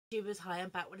Viewers, hi, I'm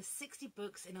back with 60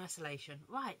 books in isolation.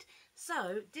 Right,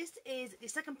 so this is the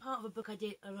second part of a book I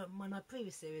did on one of my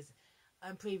previous series,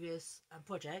 previous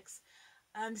projects.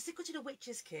 The sequel to The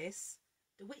Witch's Kiss,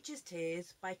 The Witch's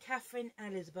Tears by Katharine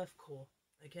and Elizabeth Corr.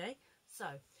 Okay, so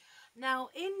now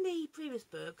in the previous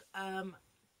book,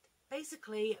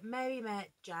 basically Mary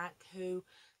met Jack, who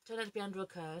turned out to be under a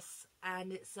curse,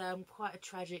 and it's quite a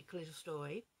tragic little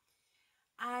story.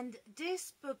 And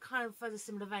this book kind of further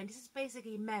similar vein. This is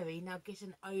basically Mary now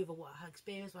getting over what her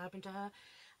experience, what happened to her.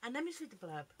 And let me just read the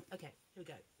blurb. Okay, here we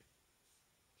go.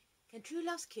 Can true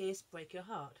love's kiss break your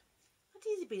heart? Not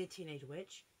easy being a teenage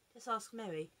witch. Just ask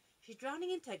Mary. She's drowning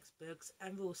in textbooks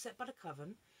and rules set by the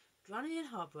coven, drowning in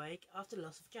heartbreak after the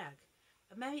loss of Jack.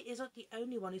 But Mary is not the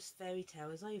only one whose fairy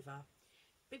tale is over.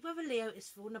 Big brother Leo is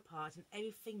falling apart, and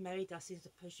everything Mary does seems to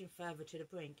push him further to the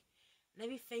brink. And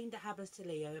everything that happens to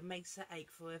Leo makes her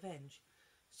ache for revenge.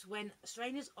 So when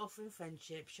strangers offering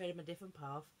friendship show them a different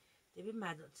path, they'd be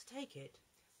mad not to take it.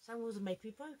 Some rules are made to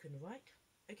be broken, right?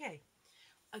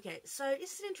 Okay, so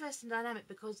this is an interesting dynamic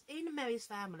because in Mary's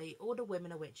family, all the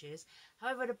women are witches.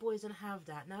 However, the boys don't have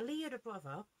that. Now, Leo, the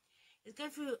brother, is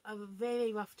going through a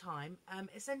very rough time.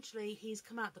 Essentially, he's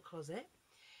come out the closet.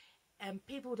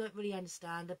 People don't really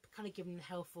understand. They're kind of giving him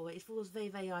hell for it. He feels very,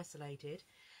 very isolated.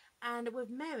 And with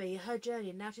Mary, her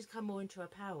journey, now she's come more into her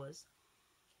powers.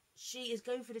 She is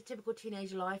going through the typical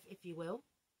teenage life, if you will.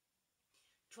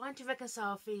 Trying to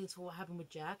reconcile feelings for what happened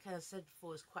with Jack. As I said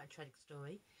before, it's quite a tragic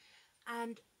story.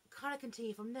 And kind of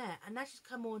continue from there. And now she's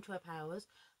come more into her powers.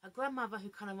 Her grandmother, who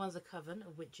kind of runs a coven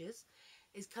of witches,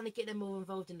 is kind of getting them more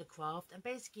involved in the craft. And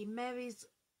basically, Mary's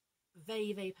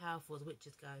very, very powerful as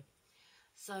witches go.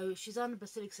 So she's on a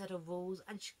specific set of rules.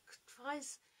 And she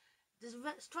tries...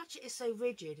 The structure is so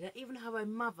rigid that even her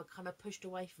own mother kind of pushed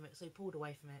away from it, so pulled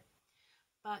away from it.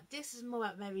 But this is more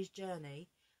about Mary's journey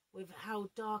with how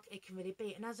dark it can really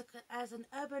be. And as an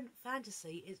urban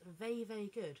fantasy, it's very,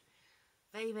 very good.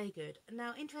 Very, very good.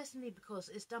 Now, interestingly, because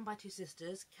it's done by two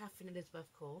sisters, Katharine and Elizabeth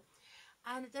Corr,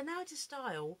 and the narrative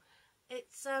style,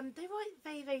 it's they write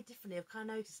very, very differently. I've kind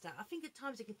of noticed that. I think at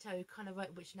times you can tell who kind of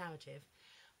wrote which narrative,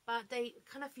 but they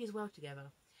kind of fuse well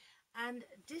together. And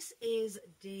this is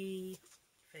the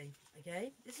thing,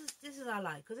 okay? This is I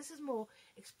like, because this is more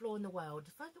exploring the world.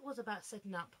 The first bit was about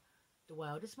setting up the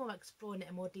world. This is more like exploring it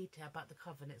in more detail about the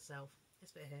coven itself.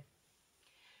 This bit here.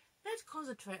 Let's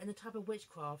concentrate on the type of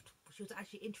witchcraft she was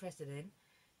actually interested in.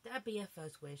 That would be her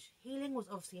first wish. Healing was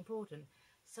obviously important.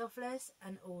 Selfless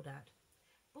and all that.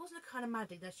 But wasn't the kind of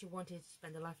magic that she wanted to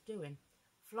spend her life doing.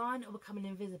 Flying or becoming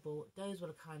invisible, those were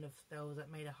the kind of spells that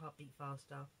made her heart beat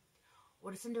faster. Or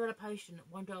the Cinderella potion,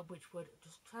 one drop of which would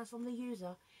just transform the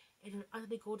user into an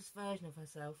utterly gorgeous version of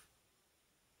herself.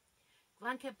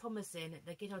 Gran kept promising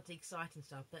they'd get on to exciting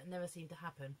stuff, but it never seemed to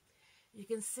happen. You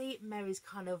can see Mary's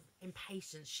kind of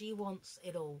impatience. She wants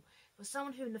it all. For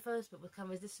someone who in the first book was kind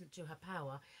of resistant to her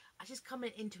power, as she's coming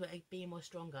into it being more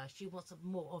stronger, she wants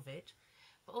more of it.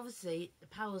 But obviously, the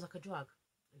power is like a drug,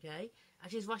 okay?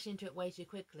 And she's rushing into it way too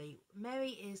quickly. Mary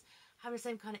is having the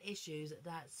same kind of issues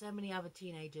that so many other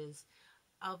teenagers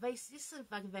are. This is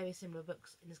like very similar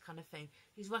books in this kind of thing.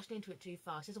 She's rushing into it too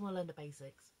fast. She doesn't want to learn the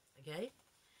basics, okay?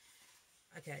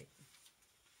 Okay.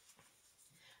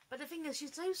 But the thing is,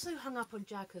 she's so hung up on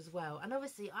Jack as well. And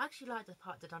obviously, I actually like the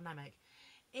part, the dynamic.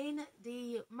 In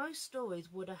the most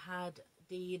stories would have had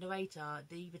the narrator,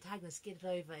 the protagonist, skidded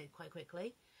over it quite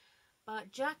quickly.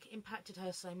 But Jack impacted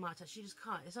her so much that she just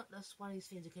can't. It's not just one of these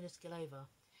things you can just skill over.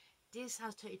 This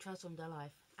has totally transformed her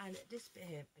life. And this bit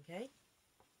here, okay?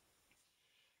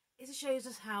 It shows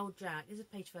us how Jack, this is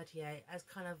page 38, has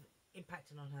kind of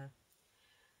impacted on her.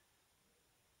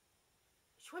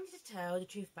 She wanted to tell the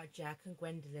truth about Jack and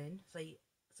Gwendolyn,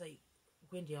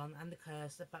 Gwydion and the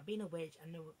curse, about being a witch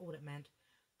and all it meant.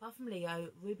 Apart from Leo,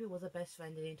 Ruby was her best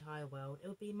friend in the entire world. It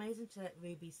would be amazing to let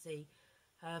Ruby see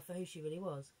her for who she really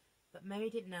was. But Mary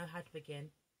didn't know how to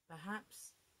begin.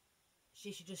 Perhaps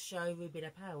she should just show Ruby their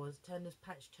powers, turn this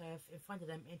patched turf in front of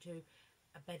them into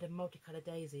a bed of multicoloured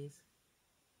daisies.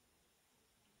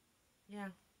 Yeah,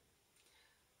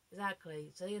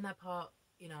 exactly. So in that part,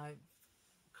 you know,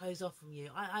 close off from you.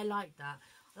 I like that.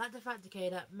 I like the fact, okay,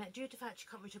 that due to the fact she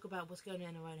can't really talk about what's going on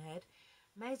in her own head,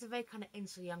 May's a very kind of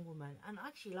insular young woman, and I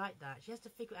actually like that. She has to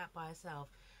figure it out by herself.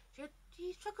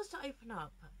 She struggles to open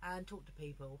up and talk to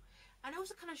people, and it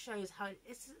also kind of shows how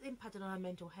it's impacted on her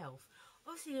mental health.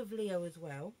 Obviously with Leo as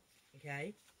well,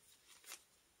 okay.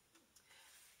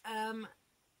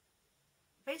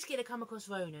 Basically, they come across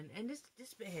Ronan, and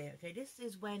this bit here, okay, this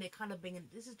is when it kind of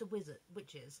this is the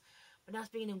witches, but now it's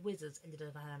bringing in wizards into the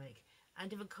dynamic. and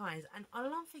different kinds. And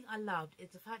one thing I loved is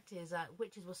the fact is that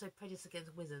witches were so prejudiced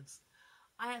against wizards.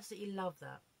 I absolutely love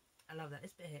that. I love that.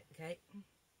 This bit here, okay?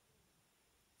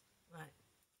 Right.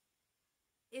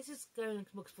 This is going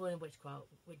to exploring witchcraft.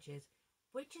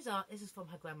 Witches are, this is from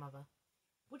her grandmother.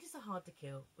 Witches are hard to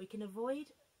kill. We can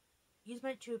use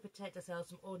meant to protect ourselves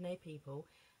from ordinary people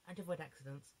and to avoid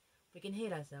accidents. We can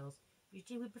heal ourselves.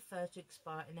 Usually we prefer to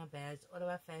expire in our beds, all of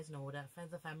our affairs in order,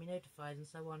 friends and family notified, and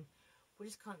so on. We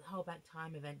just can't hold back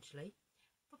time eventually,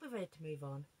 but we're ready to move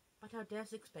on. But our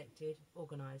death's expected,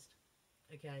 organised.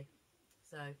 Okay,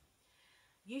 so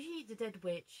usually the dead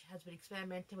witch has been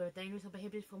experimenting with a dangerous or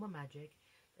prohibited form of magic.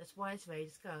 That's why it's very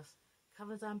discussed.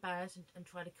 Covers are embarrassed and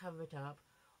try to cover it up,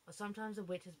 or sometimes a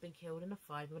witch has been killed in a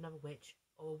fight with another witch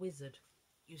or a wizard.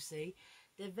 You see,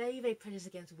 they're very, very prejudiced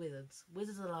against wizards.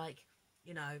 Wizards are like,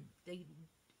 you know,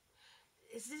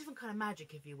 it's a different kind of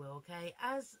magic, if you will. Okay,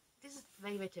 as this is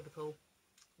very, very typical.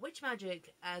 Witch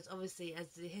magic, as obviously as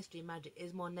the history of magic,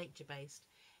 is more nature based.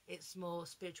 It's more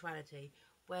spirituality,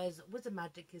 whereas wizard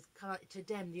magic is kind of, to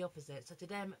them, the opposite. So to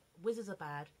them, wizards are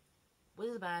bad,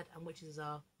 and witches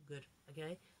are good.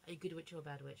 Okay, are you a good witch or a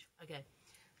bad witch? Okay,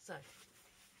 so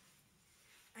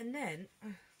and then,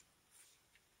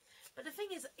 but the thing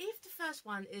is, if the first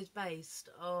one is based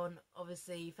on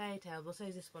obviously fairy tales, well, so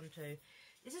is this one too.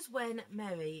 This is when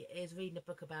Mary is reading a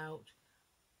book about,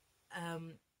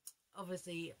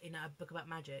 obviously, you know, a book about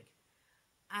magic.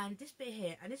 And this bit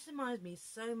here, and this reminds me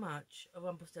so much of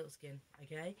Rumpelstiltskin,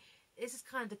 okay? This is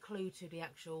kind of the clue to the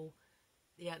actual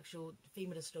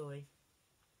theme of the story.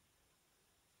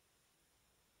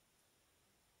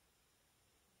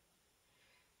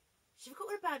 She forgot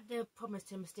all about the promise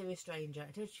to a mysterious stranger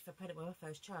until she fell pregnant with her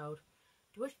first child.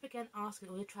 The witch began asking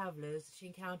all the travellers she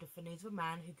encountered for news of a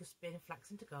man who could spin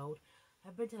flax into gold,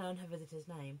 hoping to learn her visitor's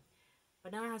name.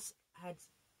 But no one had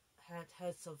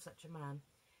heard of such a man.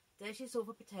 There she sought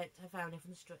to protect her family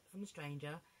from the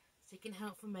stranger, seeking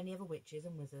help from many other witches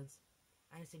and wizards.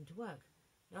 And it seemed to work.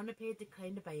 No one appeared to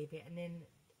claim the baby, and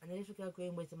the little girl grew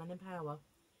in wisdom and in power.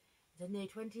 Until nearly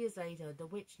 20 years later, the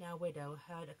witch, now widow,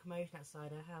 heard a commotion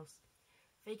outside her house.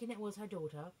 Thinking it was her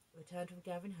daughter, returned from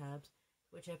gathering herbs,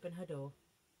 which opened her door.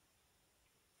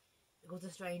 It was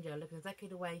a stranger, looking exactly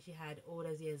the way she had all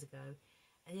those years ago.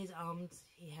 In his arms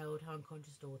he held her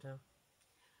unconscious daughter.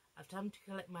 I've time to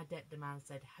collect my debt, the man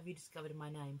said. Have you discovered my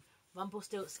name?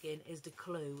 Rumpelstiltskin is the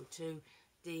clue to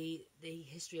the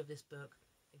history of this book.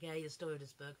 Okay, the story of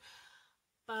this book.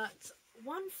 But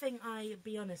one thing, I'll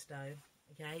be honest though,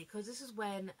 okay, because this is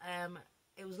when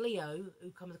it was Leo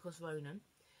who comes across Ronan,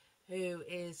 who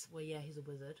is, well, yeah, he's a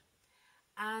wizard.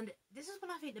 And this is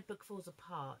when I think the book falls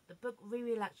apart. The book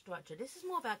really lacks structure. This is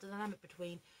more about the dynamic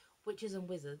between witches and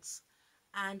wizards.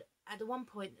 And at the one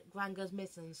point, Gran goes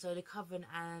missing, so the Coven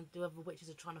and the other witches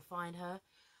are trying to find her.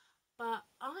 But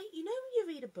you know when you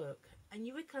read a book and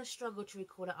you would kind of struggle to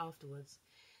recall it afterwards.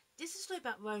 This is a story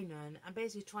about Ronan and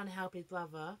basically trying to help his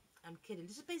brother and kid him.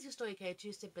 This is basically a story, okay,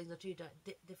 two siblings on two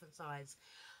different sides.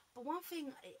 But one thing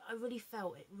I really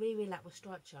felt it really lacked was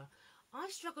structure. I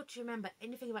struggled to remember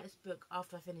anything about this book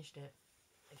after I finished it.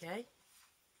 Okay?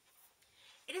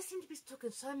 It just seemed to be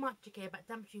talking so much, okay, about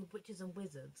damaging witches and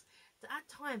wizards that at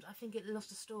times I think it lost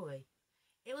the story.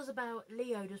 It was about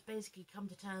Leo just basically come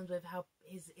to terms with how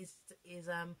his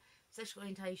sexual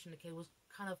orientation, okay, was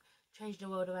kind of changing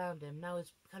the world around him. Now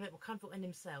he's kind of comfortable in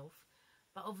himself,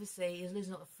 but obviously he's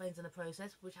losing a lot of friends in the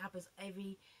process, which happens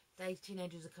every day.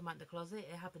 Teenagers will come out of the closet.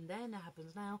 It happened then, it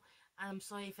happens now, and I'm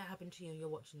sorry if it happened to you and you're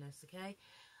watching this, okay?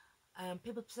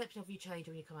 People's perception of you change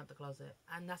when you come out of the closet,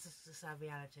 and that's just a sad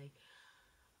reality.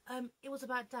 It was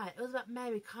about that. It was about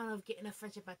Mary kind of getting her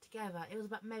friendship back together. It was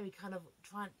about Mary kind of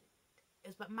trying. It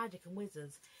was about magic and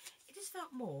wizards. It just felt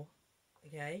more.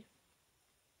 Okay.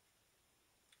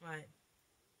 Right.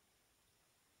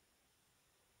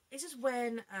 This is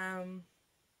when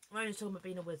Ronan's talking about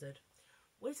being a wizard.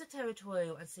 Wizards are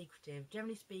territorial and secretive.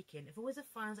 Generally speaking, if a wizard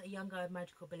finds a young guy with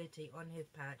magical ability on his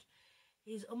patch,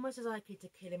 he's almost as likely to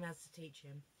kill him as to teach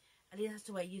him. At least that's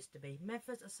the way it used to be.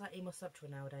 Methods are slightly more subtle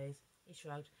nowadays. He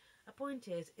shrugged. A point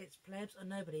is, it's plebs or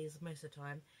nobodies most of the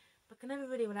time, but can never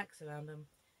really relax around them.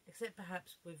 Except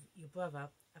perhaps with your brother.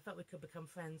 I felt we could become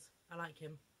friends. I like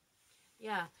him.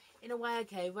 Yeah, in a way,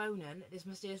 okay, Ronan, this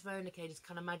mysterious Ronan, okay, just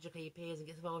kind of magically appears and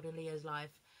gets involved in Leo's life,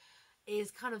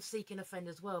 is kind of seeking a friend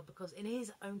as well, because in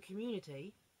his own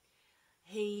community,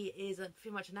 he is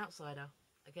pretty much an outsider,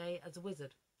 okay, as a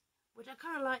wizard. Which I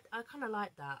kind of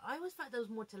like that. I always felt there was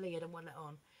more to Leo than what let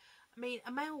on. I mean,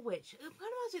 a male witch, it kind of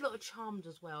reminds me a lot of Charmed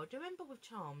as well. Do you remember with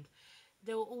Charmed?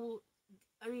 They were all,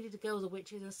 only the girls are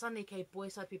witches, and suddenly, okay,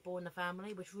 boys started to be born in the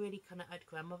family, which really kind of irked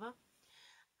grandmother.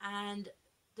 and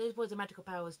there was the magical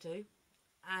powers too,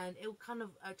 and it kind of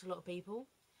irked a lot of people.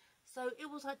 So it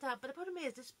was like that. But the problem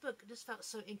is, this book just felt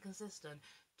so inconsistent.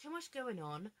 Too much going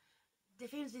on. The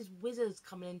things these wizards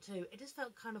coming in too. It just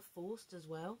felt kind of forced as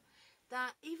well.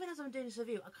 That even as I'm doing this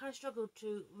review, I kind of struggled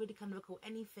to really kind of recall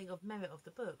anything of merit of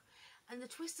the book. And the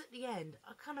twist at the end,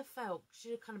 I kind of felt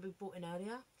should have kind of been brought in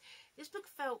earlier. This book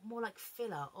felt more like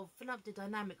filler, of filling up the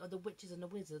dynamic of the witches and the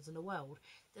wizards and the world,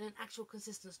 than an actual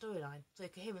consistent storyline, so a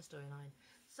coherent storyline.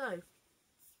 So,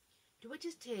 The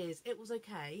Witch's Tears, it was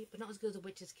okay, but not as good as The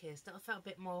Witch's Kiss. That I felt a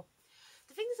bit more.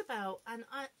 The thing is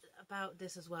about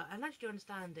this as well, and I actually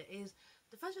understand it, is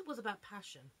the first bit was about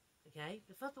passion. Okay,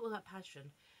 the first bit was about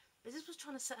passion, but this was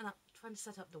trying to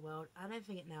set up the world. I don't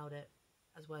think it nailed it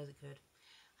as well as it could.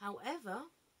 However,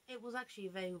 it was actually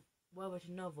a very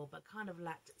well-written novel, but kind of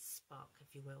lacked spark,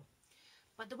 if you will.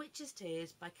 But The Witch's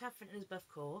Tears by Katharine Elizabeth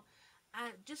Corr,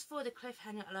 just for the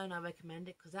cliffhanger alone, I recommend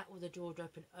it, because that was a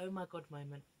jaw-dropping, oh my god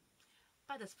moment.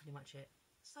 But that's pretty much it.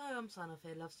 So I'm signing off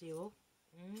here. Loves to you all.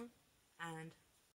 And